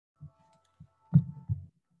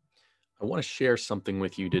I want to share something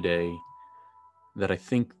with you today that I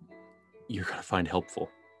think you're going to find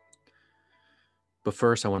helpful. But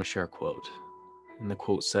first, I want to share a quote. And the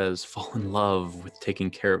quote says, "Fall in love with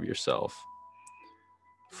taking care of yourself.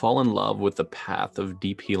 Fall in love with the path of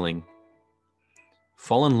deep healing.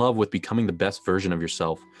 Fall in love with becoming the best version of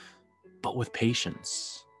yourself, but with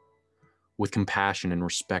patience, with compassion and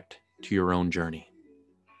respect to your own journey."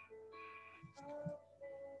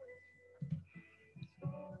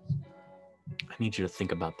 I need you to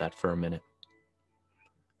think about that for a minute.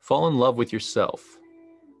 Fall in love with yourself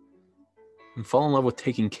and fall in love with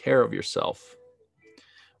taking care of yourself.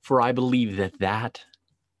 For I believe that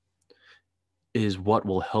is what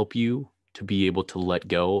will help you to be able to let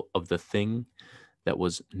go of the thing that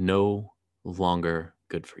was no longer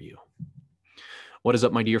good for you. What is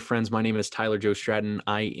up, my dear friends? My name is Tyler Joe Stratton.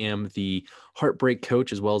 I am the heartbreak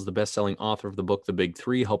coach as well as the best-selling author of the book, The Big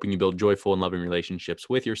Three, helping you build joyful and loving relationships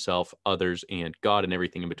with yourself, others, and God, and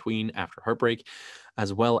everything in between after heartbreak,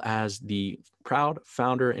 as well as the proud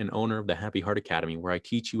founder and owner of the Happy Heart Academy, where I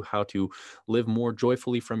teach you how to live more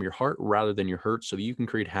joyfully from your heart rather than your hurt so that you can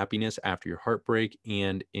create happiness after your heartbreak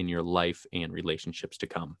and in your life and relationships to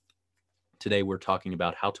come. Today, we're talking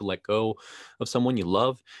about how to let go of someone you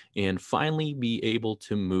love and finally be able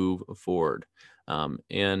to move forward.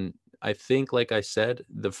 And I think, like I said,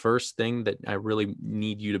 the first thing that I really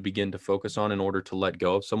need you to begin to focus on in order to let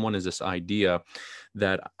go of someone is this idea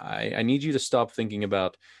that I need you to stop thinking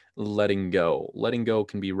about letting go. Letting go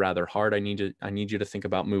can be rather hard. I need you to think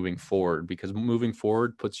about moving forward, because moving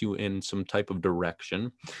forward puts you in some type of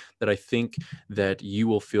direction that I think that you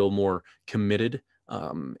will feel more committed,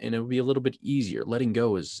 and it will be a little bit easier. Letting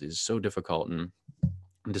go is so difficult. And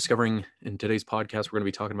discovering in today's podcast, we're going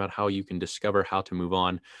to be talking about how you can discover how to move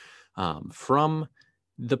on from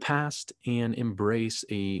the past and embrace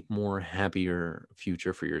a more happier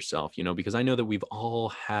future for yourself, because I know that we've all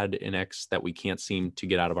had an ex that we can't seem to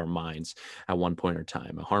get out of our minds at one point or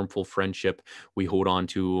time, a harmful friendship we hold on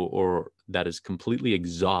to, or that has completely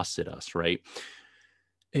exhausted us, right?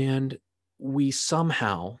 And we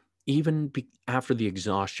somehow, after the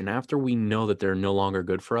exhaustion, after we know that they're no longer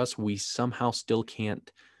good for us, we somehow still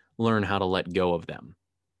can't learn how to let go of them,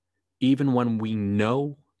 even when we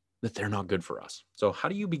know that they're not good for us. So, how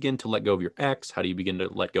do you begin to let go of your ex? How do you begin to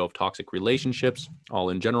let go of toxic relationships, all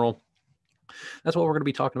in general? That's what we're going to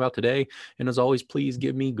be talking about today. And as always, please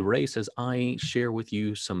give me grace as I share with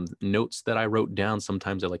you some notes that I wrote down.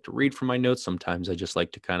 Sometimes I like to read from my notes. Sometimes I just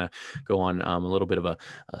like to kind of go on a little bit of a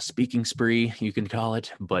speaking spree, you can call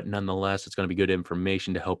it. But nonetheless, it's going to be good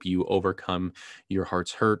information to help you overcome your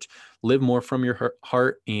heart's hurt, live more from your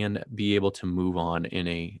heart, and be able to move on in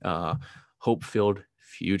a hope-filled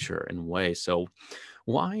future and way. So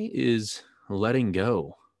why is letting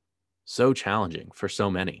go so challenging for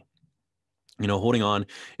so many? Holding on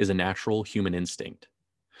is a natural human instinct,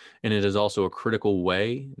 and it is also a critical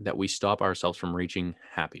way that we stop ourselves from reaching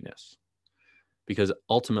happiness, because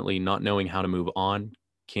ultimately not knowing how to move on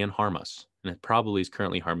can harm us. And it probably is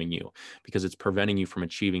currently harming you because it's preventing you from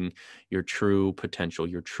achieving your true potential,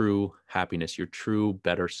 your true happiness, your true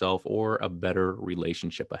better self, or a better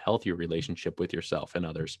relationship, a healthier relationship with yourself and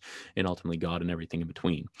others, and ultimately God and everything in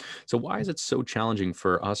between. So, why is it so challenging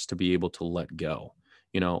for us to be able to let go?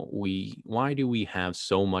 Why do we have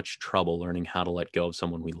so much trouble learning how to let go of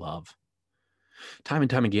someone we love? Time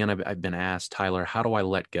and time again, I've been asked, Tyler, how do I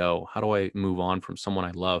let go? How do I move on from someone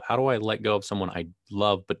I love? How do I let go of someone I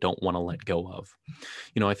love but don't want to let go of?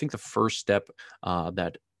 I think the first step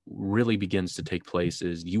that really begins to take place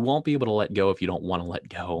is you won't be able to let go if you don't want to let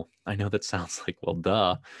go. I know that sounds like, well,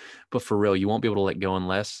 duh, but for real, you won't be able to let go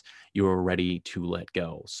unless you're ready to let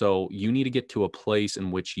go. So you need to get to a place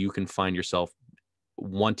in which you can find yourself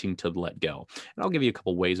wanting to let go. And I'll give you a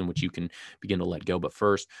couple ways in which you can begin to let go. But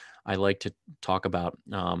first, I like to talk about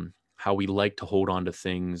how we like to hold on to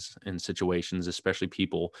things and situations, especially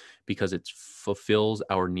people, because it fulfills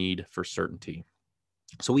our need for certainty.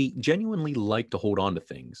 So we genuinely like to hold on to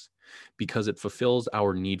things because it fulfills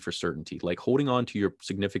our need for certainty. Like holding on to your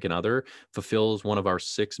significant other fulfills one of our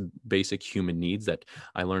six basic human needs that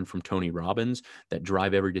I learned from Tony Robbins that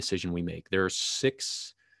drive every decision we make. There are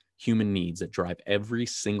six human needs that drive every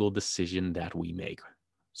single decision that we make,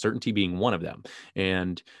 certainty being one of them.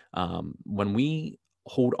 And when we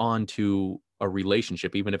hold on to a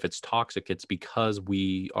relationship, even if it's toxic, it's because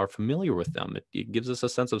we are familiar with them. It gives us a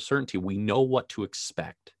sense of certainty. We know what to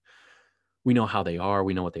expect. We know how they are.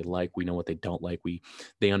 We know what they like. We know what they don't like.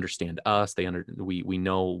 They understand us. We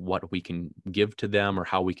know what we can give to them or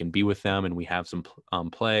how we can be with them, and we have some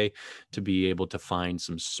play to be able to find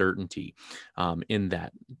some certainty in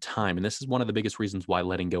that time. And this is one of the biggest reasons why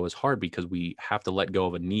letting go is hard, because we have to let go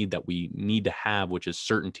of a need that we need to have, which is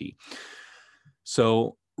certainty.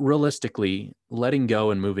 So realistically, letting go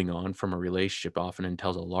and moving on from a relationship often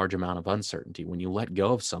entails a large amount of uncertainty. When you let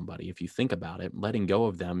go of somebody, if you think about it, letting go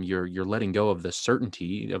of them, you're letting go of the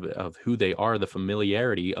certainty of who they are, the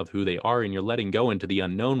familiarity of who they are, and you're letting go into the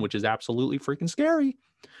unknown, which is absolutely freaking scary,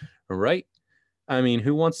 right? I mean,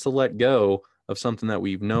 who wants to let go of something that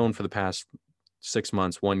we've known for the past 6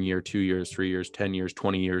 months, 1 year, 2 years, 3 years, 10 years,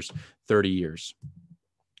 20 years, 30 years?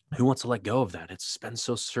 Who wants to let go of that? It's been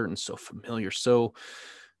so certain, so familiar, so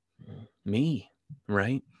me,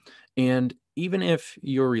 right? And even if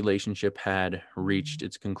your relationship had reached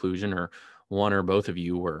its conclusion, or one or both of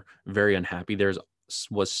you were very unhappy,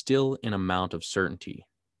 was still an amount of certainty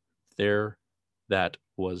there that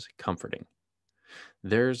was comforting.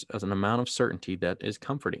 There's an amount of certainty that is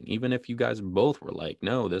comforting, even if you guys both were like,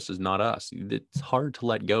 no, this is not us. It's hard to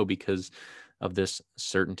let go because of this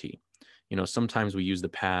certainty. Sometimes we use the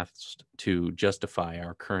past to justify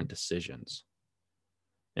our current decisions.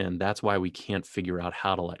 And that's why we can't figure out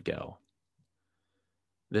how to let go.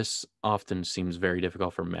 This often seems very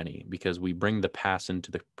difficult for many because we bring the past into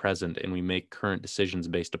the present and we make current decisions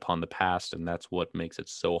based upon the past. And that's what makes it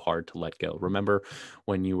so hard to let go. Remember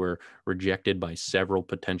when you were rejected by several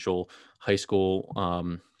potential high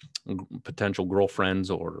school, potential girlfriends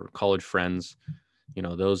or college friends?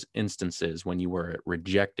 Those instances when you were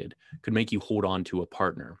rejected could make you hold on to a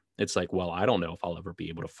partner. It's like, well, I don't know if I'll ever be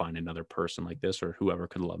able to find another person like this, or whoever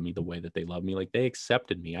could love me the way that they love me. Like, they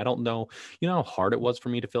accepted me. I don't know. You know how hard it was for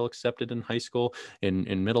me to feel accepted in high school,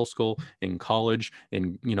 in middle school, in college,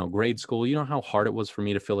 in, grade school. You know how hard it was for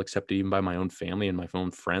me to feel accepted even by my own family and my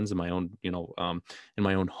own friends and my own, in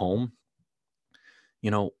my own home.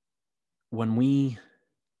 When we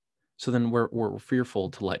So then we're fearful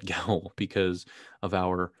to let go because of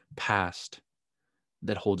our past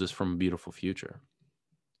that holds us from a beautiful future.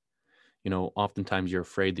 Oftentimes you're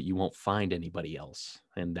afraid that you won't find anybody else,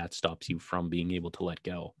 and that stops you from being able to let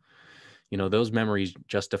go. Those memories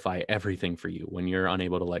justify everything for you. When you're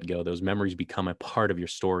unable to let go, those memories become a part of your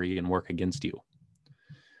story and work against you.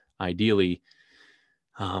 Ideally,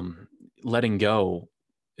 letting go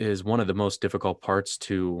is one of the most difficult parts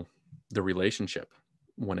to the relationship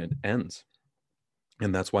when it ends.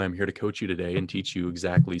 And that's why I'm here to coach you today and teach you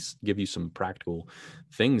exactly, give you some practical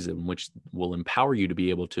things in which will empower you to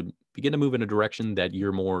be able to begin to move in a direction that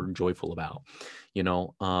you're more joyful about,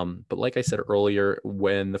 But like I said earlier,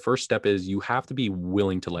 when the first step is you have to be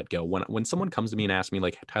willing to let go. When someone comes to me and asks me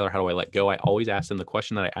like, Tyler, how do I let go? I always ask them, the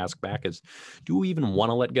question that I ask back is, do you even want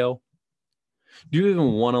to let go? Do you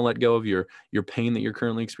even want to let go of your pain that you're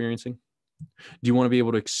currently experiencing? Do you want to be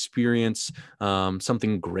able to experience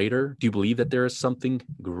something greater? Do you believe that there is something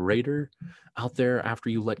greater out there after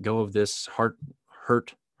you let go of this hurt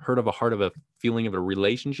of a feeling of a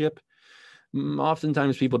relationship?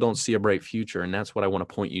 Oftentimes people don't see a bright future, and that's what I want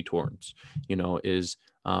to point you towards, is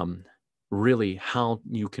really how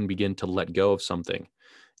you can begin to let go of something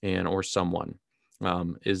or someone.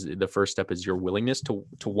 Is the first step is your willingness to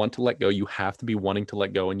want to let go. You have to be wanting to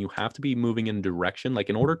let go, and you have to be moving in a direction.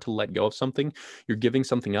 Like, in order to let go of something, you're giving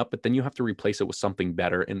something up, but then you have to replace it with something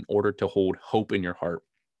better in order to hold hope in your heart.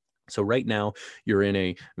 So right now you're in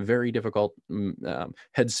a very difficult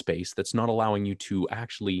headspace that's not allowing you to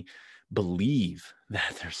actually believe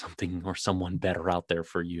that there's something or someone better out there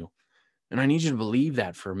for you. And I need you to believe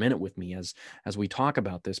that for a minute with me as we talk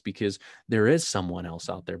about this, because there is someone else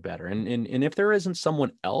out there better. And if there isn't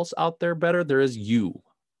someone else out there better, there is you.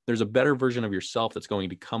 There's a better version of yourself that's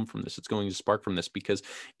going to come from this. It's going to spark from this, because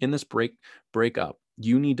in this breakup,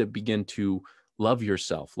 you need to begin to love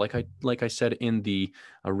yourself. Like I said in the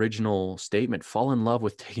original statement, fall in love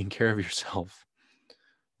with taking care of yourself.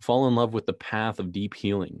 Fall in love with the path of deep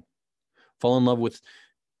healing. Fall in love with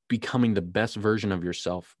becoming the best version of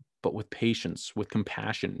yourself, but with patience, with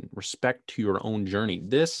compassion, respect to your own journey.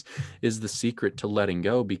 This is the secret to letting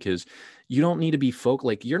go, because you don't need to be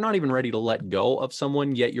like you're not even ready to let go of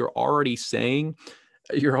someone yet. You're already thinking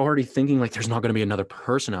like, there's not going to be another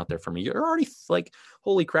person out there for me. You're already like,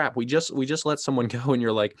 holy crap, we just let someone go. And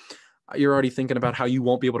you're already thinking about how you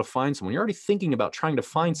won't be able to find someone. You're already thinking about trying to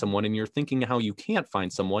find someone, and you're thinking how you can't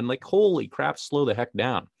find someone. Like, holy crap, slow the heck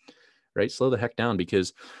down, right? Slow the heck down,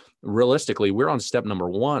 because realistically, we're on step number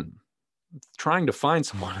 1. Trying to find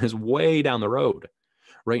someone is way down the road.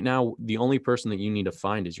 Right now, the only person that you need to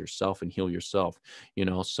find is yourself and heal yourself,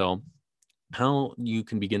 So how you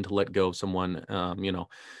can begin to let go of someone,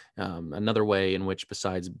 another way in which,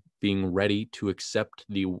 besides being ready to accept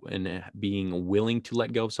being willing to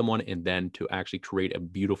let go of someone and then to actually create a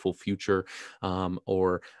beautiful future,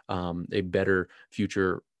 or a better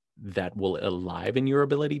future that will alive in your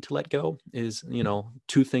ability to let go, is,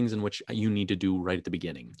 two things in which you need to do right at the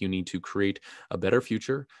beginning. You need to create a better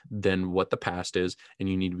future than what the past is, and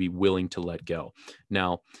you need to be willing to let go.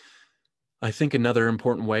 Now, I think another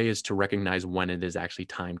important way is to recognize when it is actually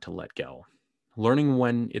time to let go. Learning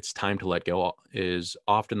when it's time to let go is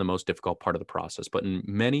often the most difficult part of the process, but in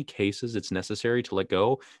many cases, it's necessary to let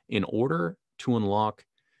go in order to unlock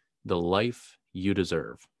the life you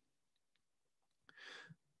deserve.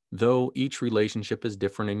 Though each relationship is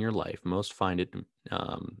different in your life, most find it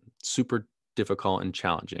super difficult and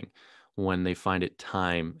challenging when they find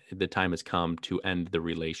the time has come to end the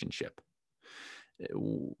relationship.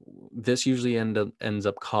 This usually ends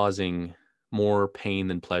up causing more pain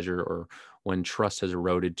than pleasure, or when trust has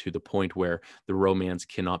eroded to the point where the romance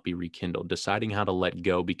cannot be rekindled. Deciding how to let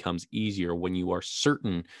go becomes easier when you are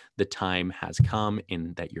certain the time has come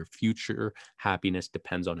and that your future happiness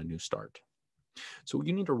depends on a new start. So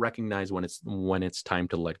you need to recognize when it's time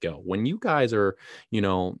to let go. When you guys are,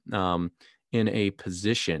 in a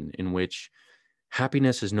position in which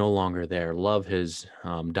happiness is no longer there, love has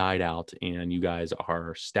died out, and you guys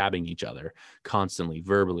are stabbing each other constantly,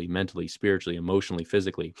 verbally, mentally, spiritually, emotionally,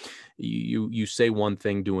 physically. You say one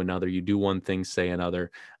thing, do another. You do one thing, say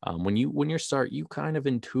another. You kind of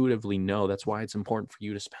intuitively know. That's why it's important for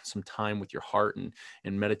you to spend some time with your heart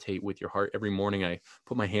and meditate with your heart. Every morning, I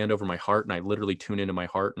put my hand over my heart and I literally tune into my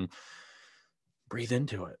heart and breathe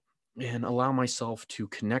into it and allow myself to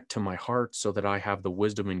connect to my heart so that I have the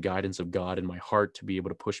wisdom and guidance of God in my heart to be able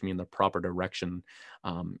to push me in the proper direction,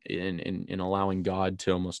 in allowing God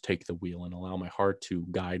to almost take the wheel and allow my heart to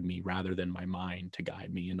guide me rather than my mind to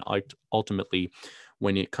guide me. And ultimately,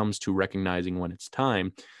 when it comes to recognizing when it's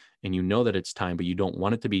time, and you know that it's time, but you don't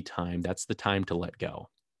want it to be time, that's the time to let go.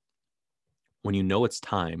 When you know it's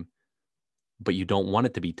time, but you don't want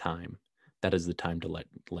it to be time, that is the time to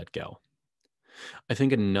let go. I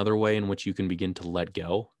think another way in which you can begin to let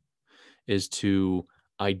go is to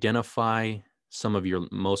identify some of your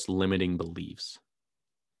most limiting beliefs.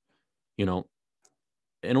 You know,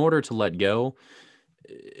 in order to let go,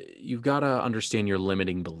 you've got to understand your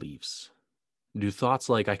limiting beliefs. Do thoughts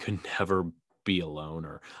like "I could never be alone"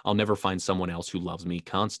 or "I'll never find someone else who loves me"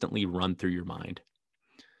 constantly run through your mind?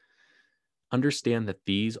 Understand that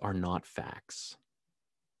these are not facts.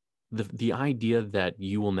 The idea that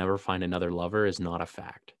you will never find another lover is not a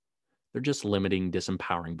fact. They're just limiting,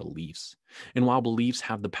 disempowering beliefs. And while beliefs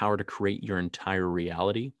have the power to create your entire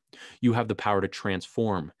reality, you have the power to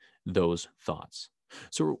transform those thoughts.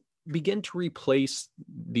 So begin to replace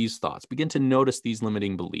these thoughts, begin to notice these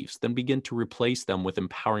limiting beliefs, then begin to replace them with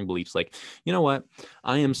empowering beliefs like, you know what?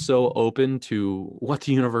 I am so open to what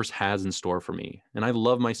the universe has in store for me, and I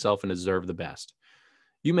love myself and deserve the best.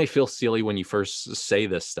 You may feel silly when you first say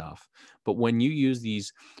this stuff, but when you use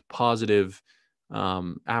these positive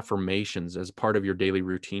affirmations as part of your daily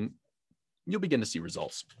routine, you'll begin to see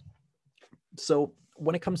results. So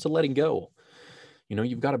when it comes to letting go,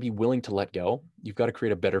 you've got to be willing to let go. You've got to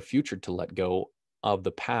create a better future to let go of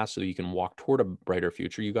the past so that you can walk toward a brighter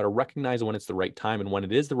future. You've got to recognize when it's the right time. And when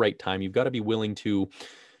it is the right time, you've got to be willing to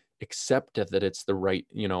accept that it's the right,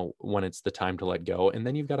 when it's the time to let go. And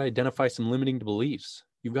then you've got to identify some limiting beliefs.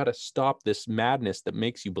 You've got to stop this madness that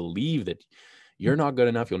makes you believe that you're not good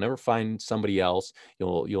enough. You'll never find somebody else.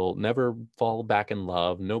 You'll never fall back in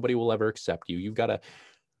love. Nobody will ever accept you. You've got to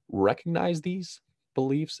recognize these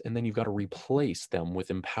beliefs, and then you've got to replace them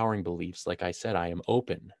with empowering beliefs. Like I said, I am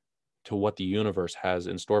open to what the universe has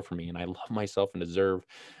in store for me, and I love myself and deserve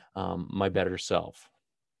my better self.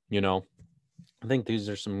 I think these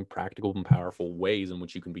are some practical and powerful ways in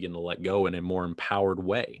which you can begin to let go in a more empowered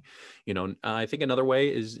way. I think another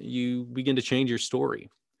way is you begin to change your story.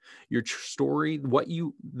 Your story,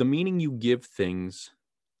 the meaning you give things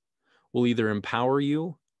will either empower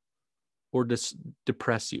you or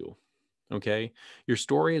depress you. Okay. Your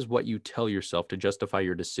story is what you tell yourself to justify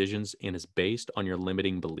your decisions and is based on your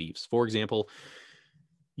limiting beliefs. For example,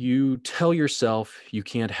 you tell yourself you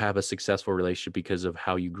can't have a successful relationship because of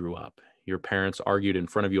how you grew up. Your parents argued in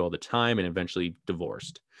front of you all the time and eventually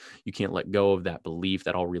divorced. You can't let go of that belief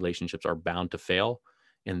that all relationships are bound to fail.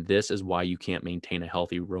 And this is why you can't maintain a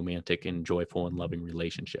healthy, romantic, and joyful and loving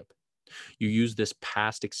relationship. You use this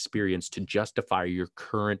past experience to justify your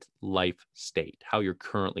current life state, how you're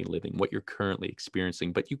currently living, what you're currently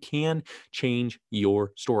experiencing. But you can change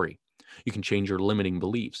your story. You can change your limiting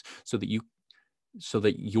beliefs so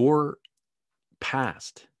that your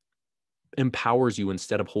past empowers you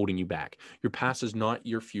instead of holding you back. Your past is not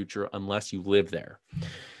your future unless you live there.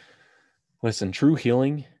 Listen, true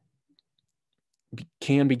healing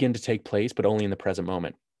can begin to take place, but only in the present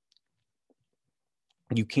moment.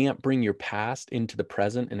 You can't bring your past into the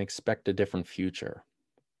present and expect a different future.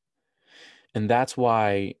 And that's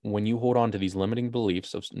why when you hold on to these limiting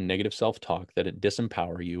beliefs of negative self-talk, that it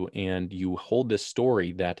disempower you, and you hold this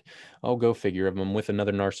story that, oh, go figure, I'm with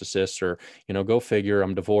another narcissist, or, go figure,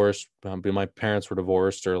 I'm divorced, my parents were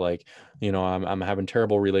divorced, or like, I'm having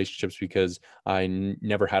terrible relationships because I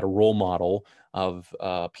never had a role model of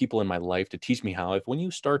people in my life to teach me how. If when you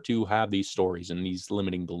start to have these stories and these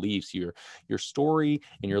limiting beliefs, your story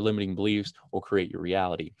and your limiting beliefs will create your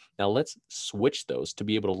reality. Now let's switch those to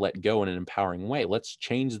be able to let go in an empowering way. Let's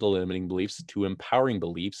change the limiting beliefs to empowering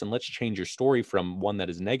beliefs, and let's change your story from one that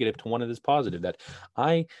is negative to one that is positive. That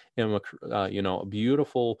I am a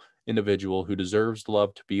beautiful individual who deserves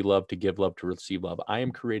love, to be loved, to give love, to receive love. I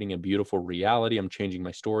am creating a beautiful reality. I'm changing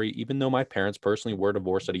my story, even though my parents personally were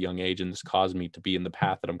divorced at a young age, and this caused me to be in the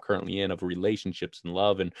path that I'm currently in of relationships and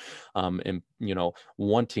love, and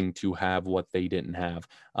wanting to have what they didn't have.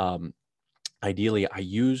 Ideally, I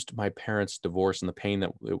used my parents' divorce and the pain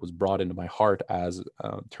that it was brought into my heart as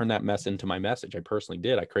turn that mess into my message. I personally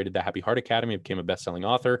did. I created the Happy Heart Academy. I became a best-selling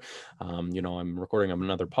author. I'm recording on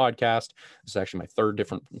another podcast. This is actually my third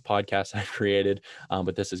different podcast I've created,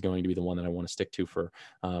 but this is going to be the one that I want to stick to for,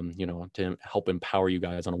 to help empower you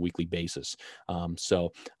guys on a weekly basis.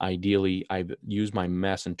 So ideally, I've used my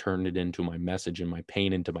mess and turned it into my message, and my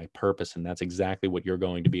pain into my purpose, and that's exactly what you're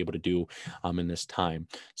going to be able to do in this time.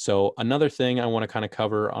 So another thing I want to kind of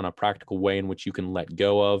cover on a practical way in which you can let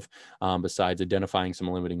go of, besides identifying some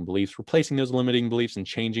limiting beliefs, replacing those limiting beliefs and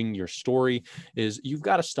changing your story, is you've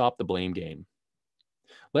got to stop the blame game.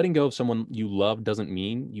 Letting go of someone you love doesn't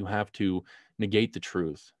mean you have to negate the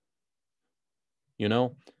truth.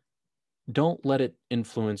 Don't let it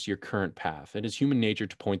influence your current path. It is human nature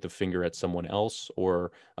to point the finger at someone else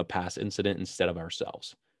or a past incident instead of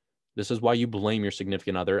ourselves. This is why you blame your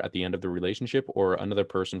significant other at the end of the relationship or another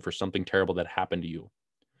person for something terrible that happened to you.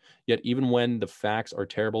 Yet, even when the facts are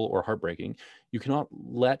terrible or heartbreaking, you cannot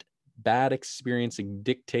let bad experiencing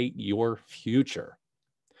dictate your future.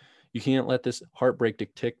 You can't let this heartbreak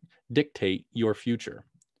dictate your future.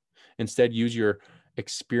 Instead, use your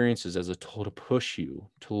experiences as a tool to push you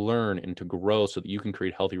to learn and to grow so that you can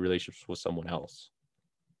create healthy relationships with someone else.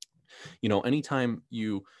 Anytime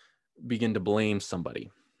you begin to blame somebody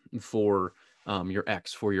for your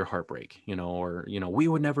ex for your heartbreak, or, we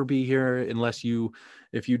would never be here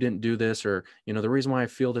if you didn't do this, or, the reason why I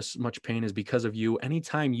feel this much pain is because of you.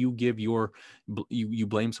 Anytime you give you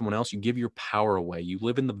blame someone else, you give your power away. You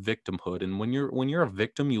live in the victimhood. And when you're a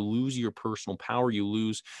victim, you lose your personal power, you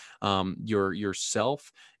lose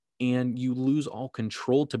yourself, and you lose all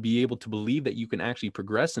control to be able to believe that you can actually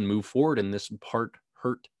progress and move forward in this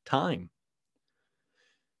hurt time.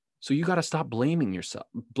 So you got to stop blaming yourself,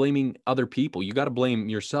 blaming other people. You got to blame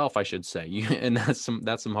yourself, I should say. And that's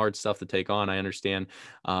some hard stuff to take on. I understand.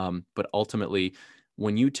 But ultimately,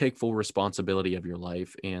 when you take full responsibility of your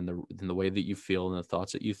life and the way that you feel and the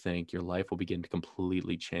thoughts that you think, your life will begin to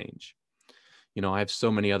completely change. I have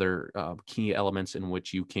so many other key elements in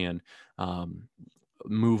which you can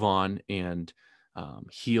move on and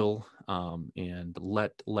heal and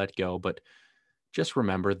let go. But just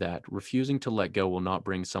remember that refusing to let go will not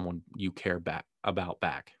bring someone you care about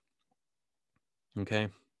back. Okay?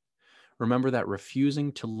 Remember that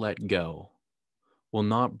refusing to let go will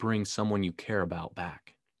not bring someone you care about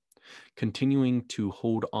back. Continuing to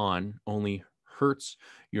hold on only hurts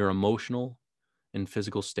your emotional and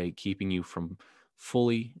physical state, keeping you from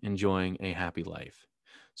fully enjoying a happy life.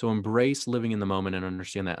 So embrace living in the moment and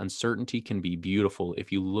understand that uncertainty can be beautiful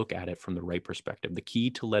if you look at it from the right perspective. The key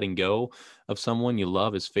to letting go of someone you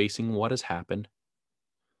love is facing what has happened,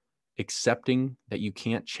 accepting that you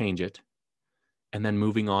can't change it, and then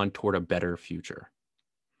moving on toward a better future,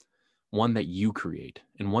 one that you create.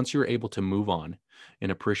 And once you're able to move on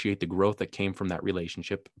and appreciate the growth that came from that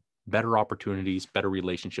relationship, better opportunities, better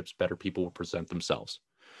relationships, better people will present themselves.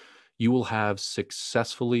 You will have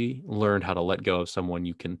successfully learned how to let go of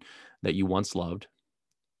someone that you once loved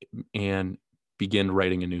and begin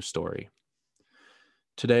writing a new story.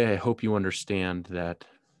 Today, I hope you understand that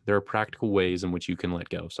there are practical ways in which you can let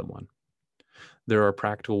go of someone. There are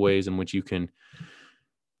practical ways in which you can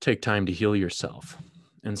take time to heal yourself.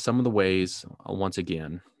 And some of the ways, once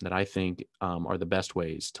again, that I think are the best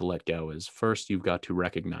ways to let go is, first, you've got to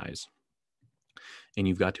recognize and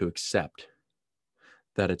you've got to accept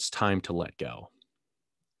that it's time to let go.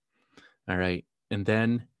 All right. And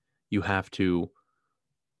then You have to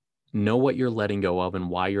know what you're letting go of and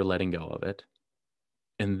why you're letting go of it.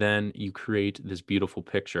 And then you create this beautiful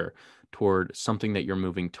picture toward something that you're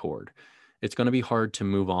moving toward. It's going to be hard to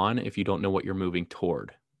move on if you don't know what you're moving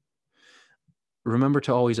toward. Remember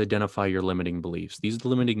to always identify your limiting beliefs. These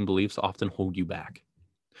limiting beliefs often hold you back.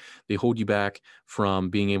 They hold you back from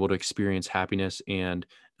being able to experience happiness and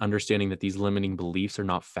understanding that these limiting beliefs are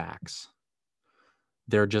not facts.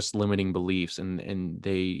 They're just limiting beliefs, and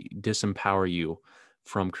they disempower you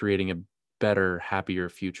from creating a better, happier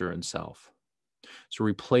future and self. So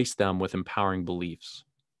replace them with empowering beliefs.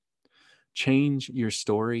 Change your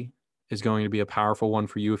story is going to be a powerful one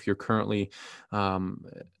for you if you're currently um,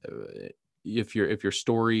 if your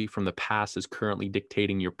story from the past is currently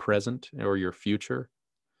dictating your present or your future.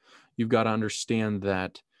 You've got to understand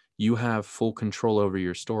that you have full control over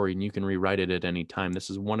your story and you can rewrite it at any time.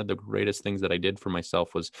 This is one of the greatest things that I did for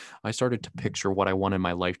myself was I started to picture what I wanted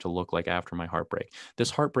my life to look like after my heartbreak.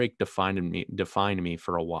 This heartbreak defined me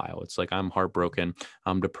for a while. It's like I'm heartbroken,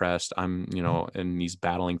 I'm depressed, I'm, in these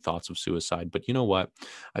battling thoughts of suicide. But you know what?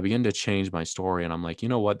 I began to change my story and I'm like, you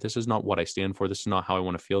know what? This is not what I stand for. This is not how I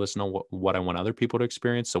want to feel. This is not what I want other people to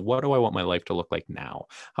experience. So what do I want my life to look like now?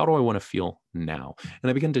 How do I want to feel now?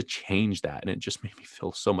 And I began to change that, and it just made me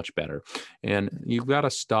feel so much better. And you've got to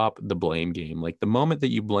stop the blame game. Like the moment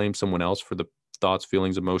that you blame someone else for the thoughts,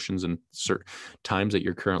 feelings, emotions, and certain times that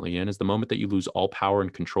you're currently in is the moment that you lose all power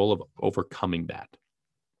and control of overcoming that.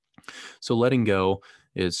 So letting go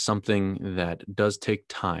is something that does take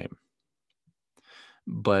time.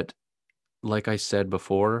 But like I said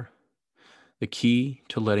before, the key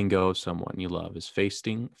to letting go of someone you love is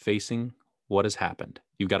facing what has happened.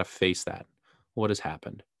 You've got to face that. What has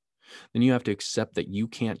happened? Then you have to accept that you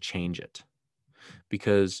can't change it,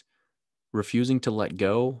 because refusing to let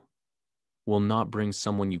go will not bring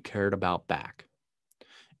someone you cared about back.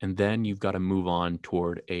 And then you've got to move on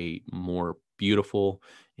toward a more beautiful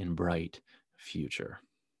and bright future.